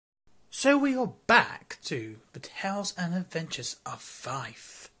So we are back to the Tales and Adventures of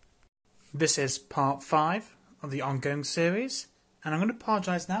Fife. This is part 5 of the ongoing series, and I'm going to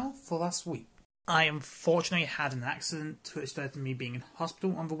apologise now for last week. I unfortunately had an accident which led to me being in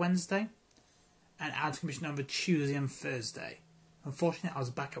hospital on the Wednesday and out of commission on the Tuesday and Thursday. Unfortunately, I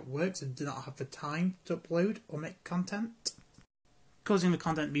was back at work, so I did not have the time to upload or make content, causing the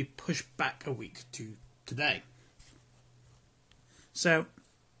content to be pushed back a week to today. So,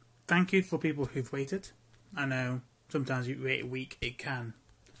 thank you for people who've waited. I know sometimes you wait a week, it can.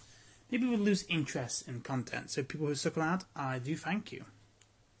 Maybe we'll lose interest in content, so people who stuck around, I do thank you.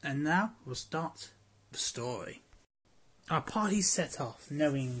 And now we'll start the story. Our party set off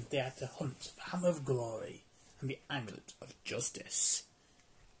knowing they had to hunt the Hammer of Glory and the Amulet of Justice.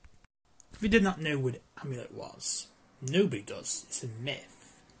 If you did not know what the amulet was, nobody does, it's a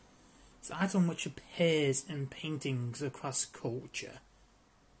myth. It's an item which appears in paintings across culture.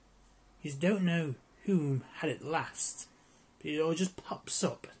 You don't know who had it last, but it all just pops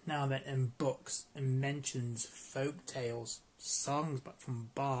up now and then in books and mentions folk tales, songs back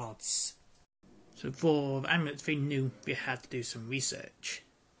from bards. So for the amulet, they knew they had to do some research.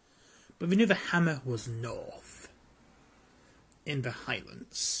 But they knew the hammer was north, in the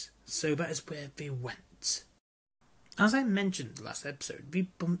Highlands, so that is where they went. As I mentioned in the last episode, we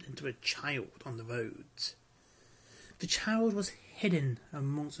bumped into a child on the road. The child was hidden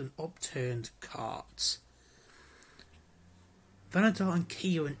amongst an upturned cart. Vanadar and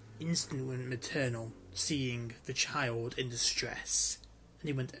Kieran instantly went maternal, seeing the child in distress, and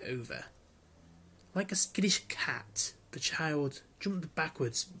he went over. Like a skittish cat, the child jumped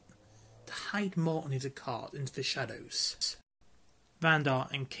backwards to hide more underneath the cart into the shadows. Vandar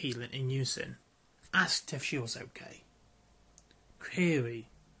and Keelan in unison asked if she was okay. Clearly,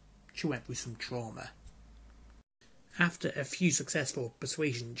 she went through some trauma. After a few successful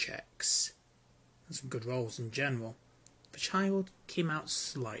persuasion checks, and some good rolls in general, the child came out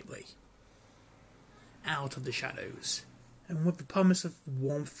slightly, out of the shadows, and with the promise of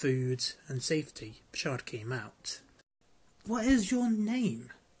warm food and safety, the child came out. "What is your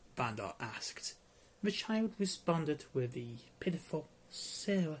name?" Vandar asked. The child responded with the pitiful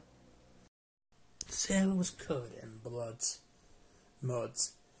Sarah. Sarah was covered in mud.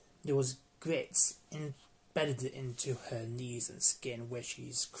 There was grit embedded into her knees and skin where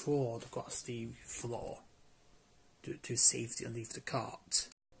she's crawled across the floor to safety underneath the cart.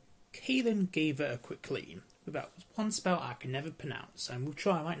 Kaelin gave her a quick clean with that one spell I can never pronounce, and we'll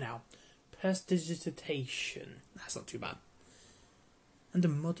try right now. Prestidigitation. That's not too bad. And the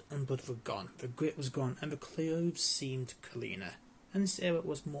mud and blood were gone, the grit was gone, and the clothes seemed cleaner, and Sarah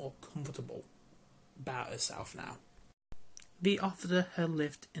was more comfortable about herself now. They offered her a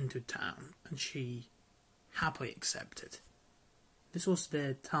lift into town, and she happily accepted. This was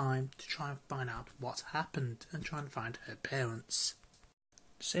their time to try and find out what happened and try and find her parents.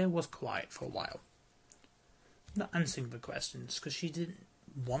 Sarah was quiet for a while, not answering the questions because she didn't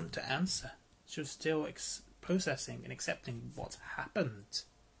want to answer. She was still processing and accepting what happened.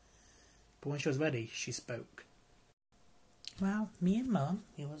 But when she was ready, she spoke. "Well, me and Mum,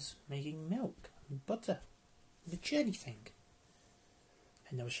 we was making milk and butter, the churny thing.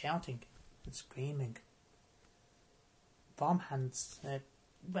 And they were shouting and screaming. Farmhands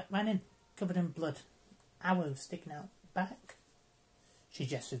ran in, covered in blood, arrows sticking out back." She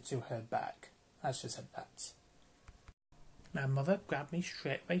gestured to her back as she said that. "My mother grabbed me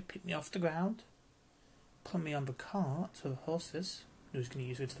straight away, picked me off the ground, put me on the cart to the horses who was going to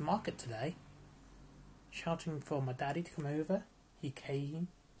use it to the market today, shouting for my daddy to come over. He came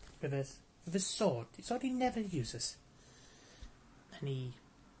with his sword. The sword he never uses. And he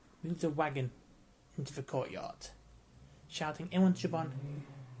moved the wagon into the courtyard, shouting, 'Anyone jump on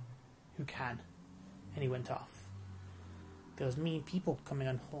who can,' and he went off. There was mean people coming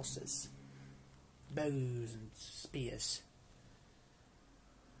on horses, bows and spears,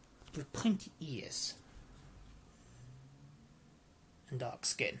 with pointy ears and dark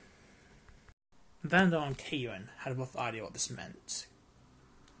skin." Vandar and Kieran had a rough idea what this meant.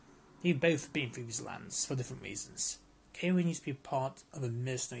 They'd both been through these lands for different reasons. Kieran used to be part of a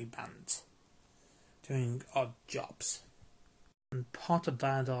mercenary band, doing odd jobs. And part of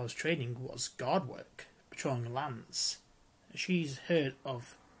Vandar's training was guard work, patrolling lands. She's heard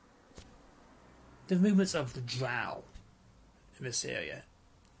of the movements of the drow in this area.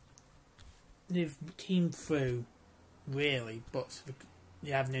 They've came through rarely, but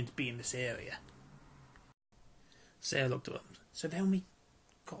they have known to be in this area. Sarah looked at them. "So then we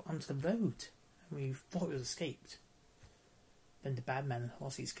got onto the road, and we thought we was escaped. Then the bad men and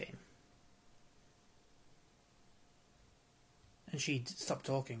horses came. And she stopped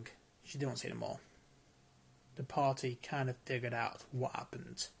talking. she didn't see them more. The party kind of figured out what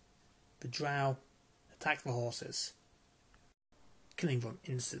happened. The drow attacked the horses, killing them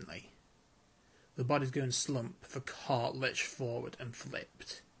instantly. The bodies go in slump, the cart lurched forward and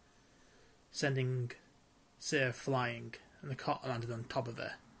flipped, sending Sarah flying, and the cart landed on top of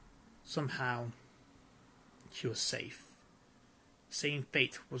her. Somehow, she was safe. Same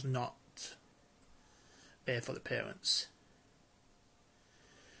fate was not there for the parents.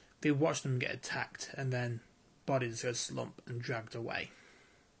 They watched them get attacked, and then bodies go slump and dragged away.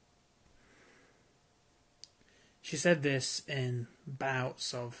 She said this in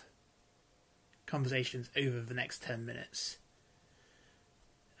bouts of conversations over the next 10 minutes,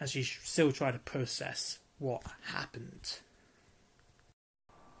 as she still tried to process what happened.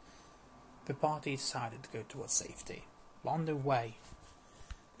 The party decided to go towards safety. On their way,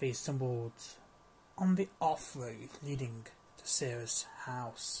 they stumbled on the off-road leading to Sarah's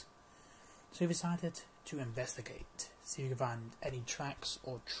house, so they decided to investigate, see if they could find any tracks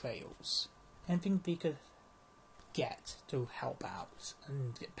or trails, anything they could get to help out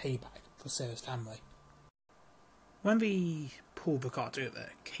and get payback for Sarah's family. When we pulled the cart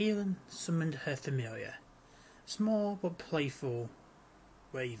over, Kaelin summoned her familiar, small but playful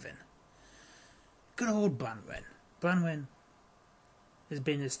raven. Good old Branwen. Branwen has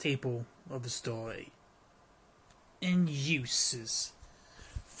been a staple of the story and uses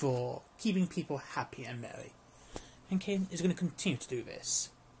for keeping people happy and merry, and Kaelin is going to continue to do this,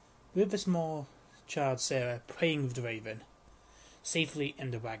 with the small child Sarah praying with the raven safely in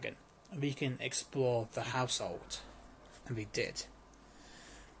the wagon, and we can explore the household. And they did.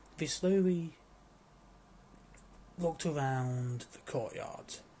 They slowly looked around the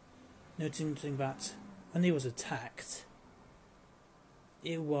courtyard, noticing that when they was attacked,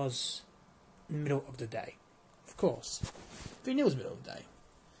 it was the middle of the day. Of course, they knew it was the middle of the day,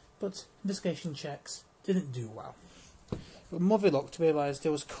 but investigation checks didn't do well. But more they looked, realised they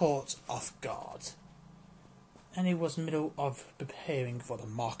was caught off guard, and it was the middle of preparing for the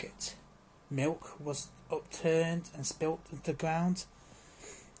market. Milk was upturned and spilt into the ground.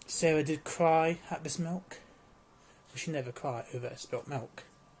 Sarah did cry at this milk, but she never cried over spilt milk.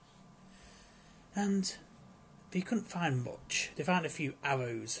 And they couldn't find much. They found a few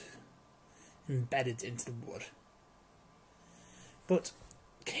arrows embedded into the wood. But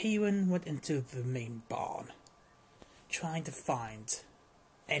Kaelin went into the main barn, trying to find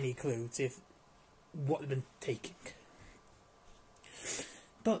any clue to what they'd been taking.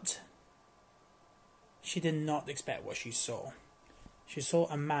 But she did not expect what she saw. She saw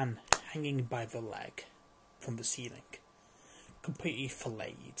a man hanging by the leg from the ceiling, completely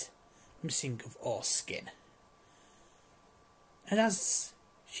filleted, missing of all skin. And as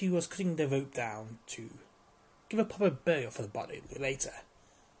she was cutting the rope down to give a proper burial for the body later,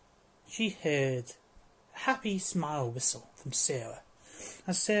 she heard a happy smile whistle from Sarah.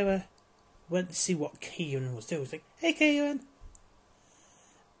 As Sarah went to see what Kaelin was doing, she was like, "Hey Kaelin!"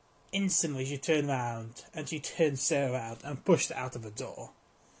 Instantly she turned around and she turned Sarah around and pushed her out of the door,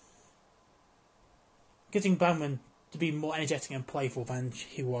 getting Branwen to be more energetic and playful than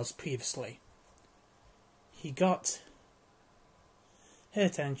he was previously. He got her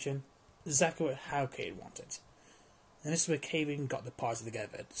attention exactly how Kaelin wanted, and this is where Kaelin got the party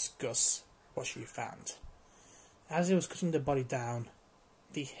together to discuss what she found. As he was cutting the body down,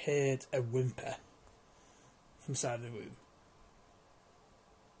 they heard a whimper from inside the room.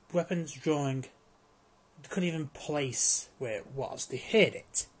 Weapons drawing, they couldn't even place where it was. They heard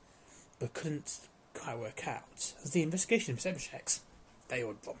it, but couldn't quite work out, as the investigation and perception checks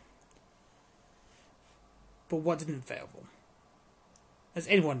failed them. But what didn't fail them? As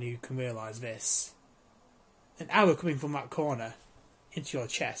anyone who can realise this, an arrow coming from that corner into your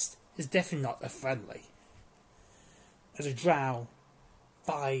chest is definitely not a friendly. As a drow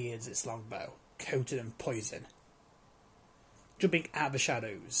fires its longbow, coated in poison, jumping out of the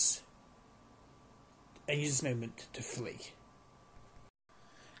shadows, and uses this moment to flee.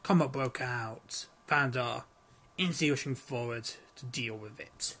 Combat broke out, Vandar instantly rushing forward to deal with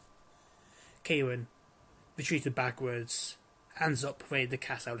it. Kaelin retreated backwards, hands up, ready to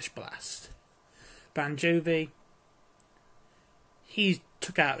cast Elvish Blast. Dnd5e, he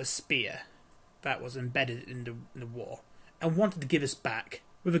took out a spear that was embedded in the wall and wanted to give us back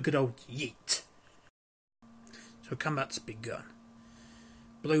with a good old yeet. So combat's begun.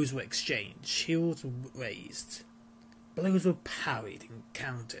 Blows were exchanged, shields were raised, blows were parried and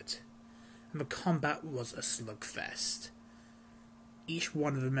countered, and the combat was a slugfest. Each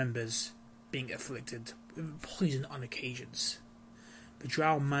one of the members being afflicted with poison on occasions. The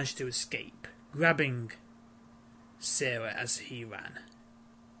drow managed to escape, grabbing Sarah as he ran.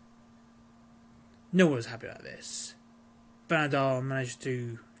 No one was happy about this. Vanadar managed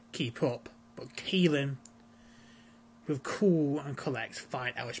to keep up, but Keelan, with cool and collect,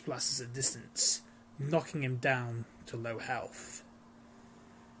 fired Elish blasters at distance, knocking him down to low health.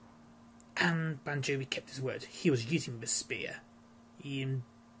 And Dnd5e kept his word. He was using the spear. He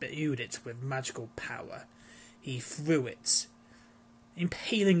imbued it with magical power. He threw it,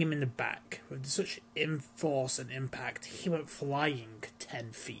 impaling him in the back. With such force and impact, he went flying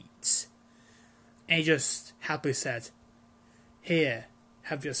 10 feet. And he just happily said, "Here,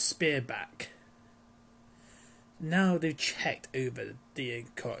 have your spear back." Now they've checked over the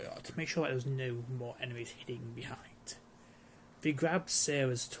courtyard to make sure that there was no more enemies hiding behind. They grabbed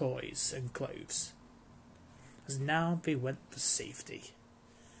Sarah's toys and clothes, as now they went for safety,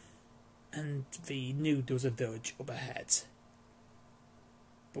 and they knew there was a village up ahead.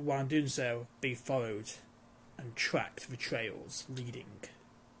 But while doing so, they followed and tracked the trails leading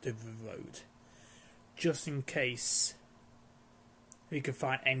to the road, just in case we could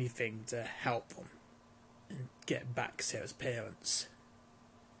find anything to help them and get back Sarah's parents.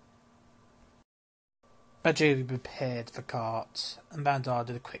 Dnd5e prepared the cart, and Vanadar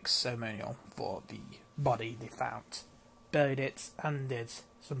did a quick ceremonial for the body they found, buried it, and did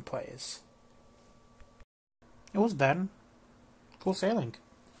some prayers. It was then full sailing.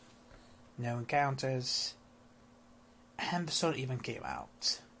 No encounters, and the sun even came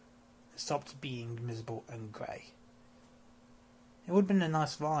out. It stopped being miserable and grey. It would have been a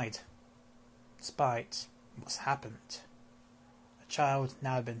nice ride, despite what's happened. A child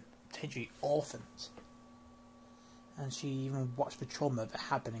now had been potentially orphaned, and she even watched the trauma that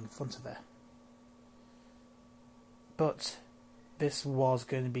happened in front of her. But this was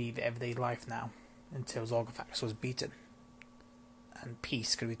going to be the everyday life now, until Zorgophax was beaten, and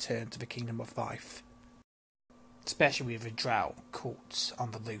peace could return to the kingdom of Fife, especially with the drow caught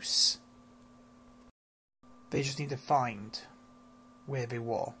on the loose. They just need to find where they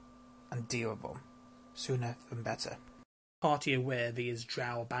were and deal with them sooner than better. Party aware there is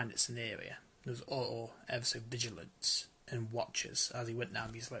drow bandits in the area. There was all ever so vigilant and watchers as he went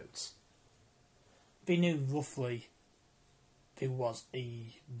down these roads. They knew roughly there was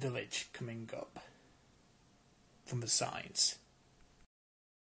a village coming up from the signs.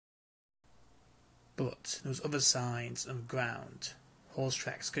 But there was other signs on the ground, horse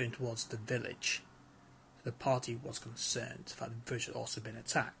tracks going towards the village. The party was concerned that the village had also been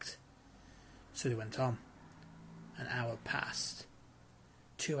attacked. So they went on. An hour passed.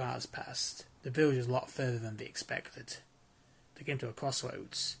 2 hours passed. The village was a lot further than they expected. They came to a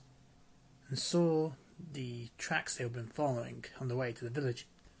crossroads and saw the tracks they had been following on the way to the village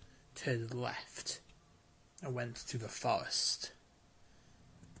turned to the left and went to the forest.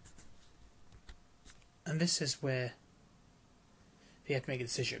 And this is where they had to make a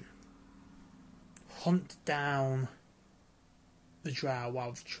decision. Hunt down the drow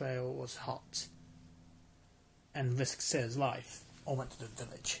while the trail was hot and risk Sarah's life, or went to the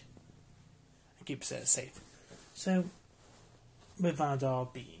village and keep Sarah safe. So, with Vanadar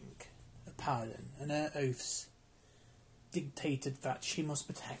being a paladin, and her oaths dictated that she must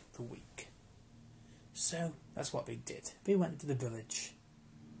protect the weak. So, that's what they did. They went to the village,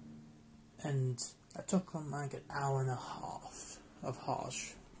 and it took them like an hour and a half of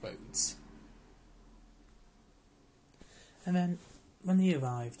harsh roads. And then, when they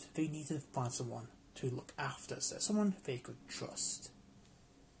arrived, they needed to find someone to look after, so someone they could trust.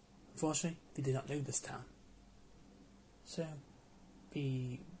 Unfortunately, they did not know this town. So,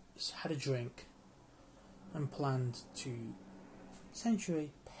 they had a drink and planned to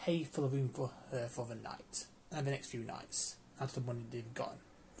essentially pay for the room for her for the night, and the next few nights, out of the money they've gotten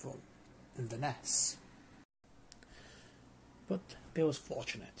from Inverness. But they was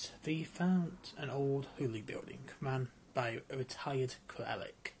fortunate. They found an old holy building ran by a retired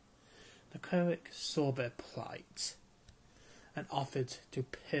cleric. The cleric saw their plight and offered to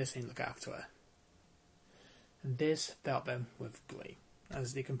personally look after her. And this filled them with glee,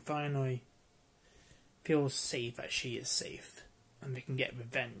 as they can finally feel safe that she is safe, and they can get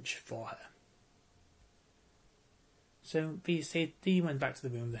revenge for her. So they went back to the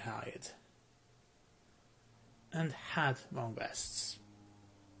room they hired, and had long rests.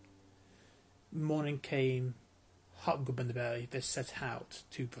 Morning came, hot gub in the belly, they set out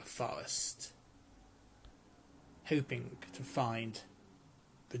to the forest, hoping to find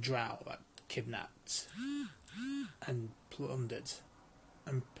the drow that kidnapped and plundered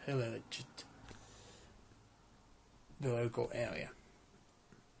and pillaged the local area.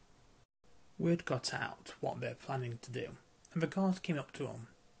 Word got out what they're planning to do, and the guards came up to them,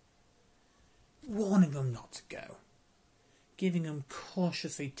 warning them not to go, giving them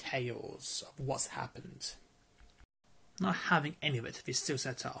cautiously tales of what's happened. Not having any of it if he's still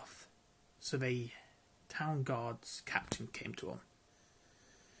set off. So the town guard's captain came to him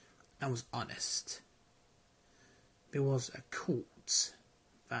and was honest. There was a cult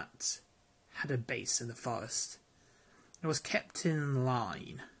that had a base in the forest. It was kept in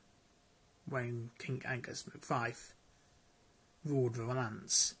line when King Angus Fife ruled the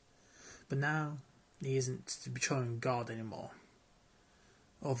lands. But now he isn't the patrolling guard anymore,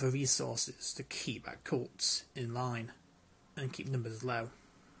 or the resources to keep that cult in line and keep numbers low.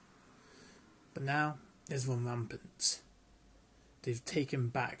 But now there's one rampant. They've taken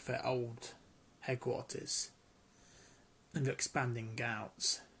back their old headquarters and they're expanding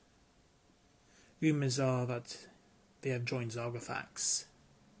out. Rumours are that they have joined Zargothax,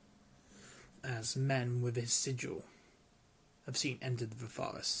 as men with his sigil have seen entered the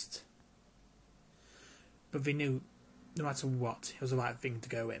forest. But they knew no matter what, it was the right thing to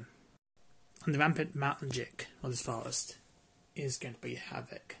go in. And the rampant magic of this forest is going to be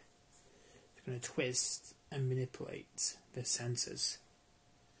havoc. They're going to twist and manipulate their senses.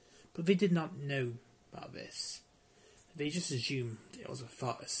 But they did not know about this. They just assumed it was a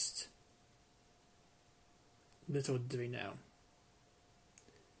forest. Little did they know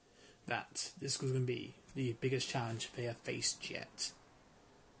that this was going to be the biggest challenge they have faced yet,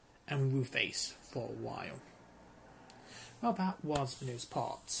 and will face for a while. Well, that was the newest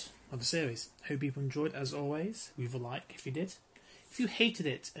part of the series. Hope you enjoyed as always. Leave a like if you did. If you hated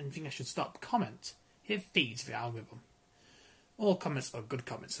it and think I should stop, comment. It feeds the algorithm. All comments are good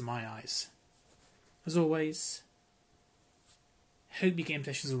comments in my eyes. As always, hope your game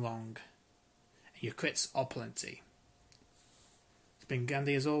sessions are long and your crits are plenty. It's been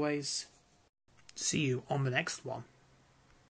Gandhi as always. See you on the next one.